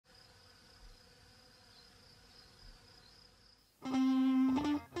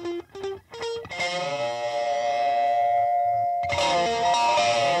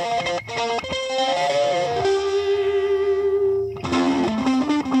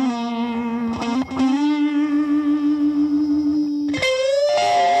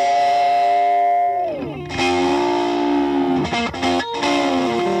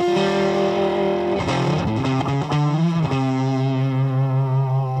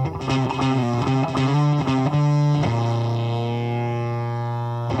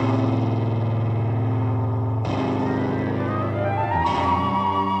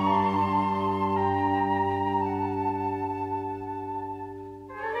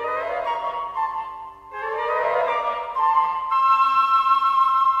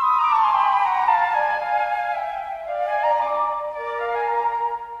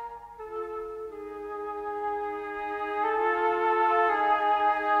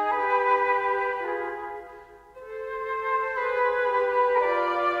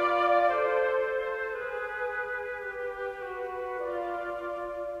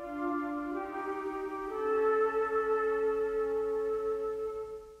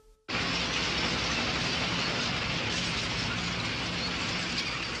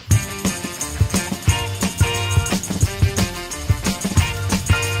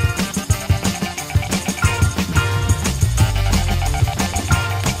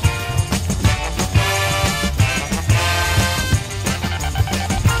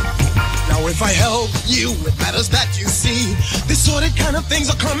If I help you with matters that you see, this sordid kind of things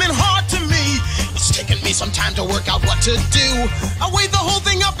are coming hard to me. It's taken me some time to work out what to do. I weighed the whole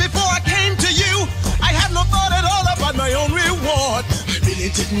thing up before I came to you. I had no thought at all about my own reward. I really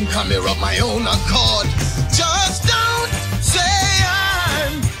didn't come here of my own accord. Just don't say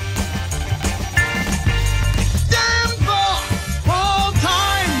I'm damned for all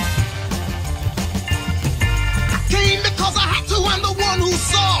time. I came because I had to. I'm the one who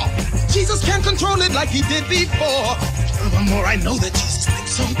saw Jesus can't control it like he did before. Furthermore, I know that Jesus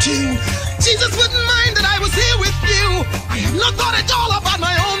thinks so too. Jesus wouldn't mind that I was here with you. I have no thought at all about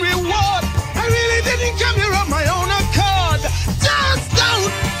my own reward. I really didn't come here of my own accord. Just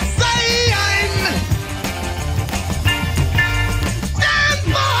don't say I'm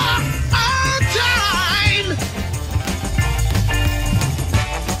stand for all time.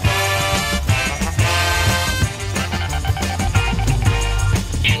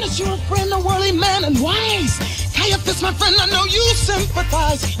 Amos, you're a friend, a worldly man and wise. Caiphus, my friend, I know you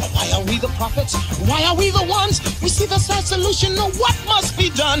sympathize. But why are we the prophets? Why are we the ones? We see the sad solution, know what must be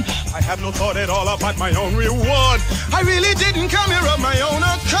done. I have no thought at all about my own reward. I really didn't come here of my own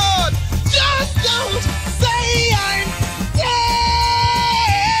accord. Just don't say I'm damned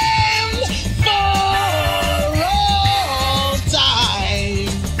for all time.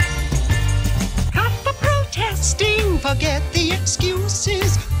 Cut the protesting, forget the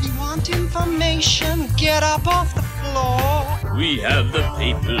excuses. You want information, get up off the floor. We have the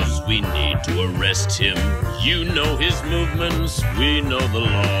papers, we need to arrest him. You know his movements, we know the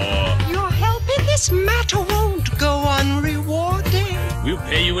law. Your help in this matter won't go unrewarded. We'll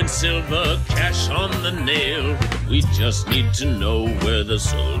pay you in silver, cash on the nail. We just need to know where the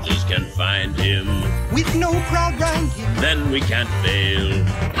soldiers can find him. With no crowd round him, then we can't fail.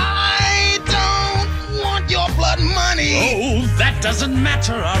 I don't want your blood money. Oh, that doesn't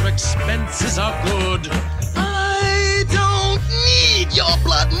matter, our expenses are good. I don't need your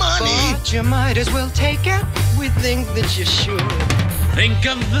blood money. but you might as well take it. We think that you should. Think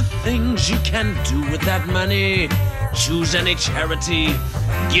of the things you can do with that money. Choose any charity,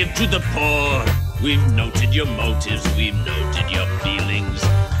 give to the poor. We've noted your motives, we've noted your feelings.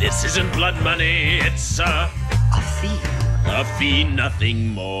 This isn't blood money, it's a fee. A fee, nothing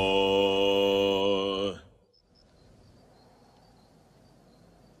more.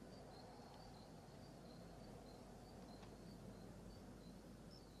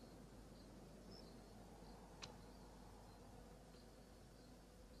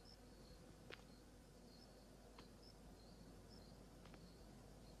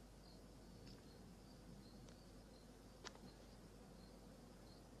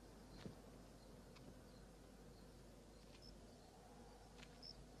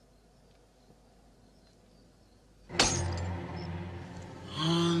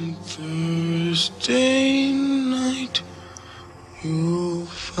 On Thursday night, you'll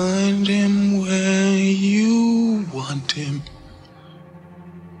find him where you want him.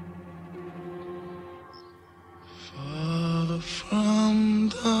 Far from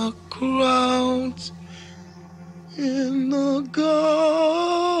the crowds in the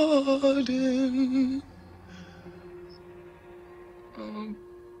garden of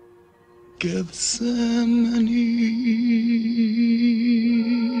Gethsemane.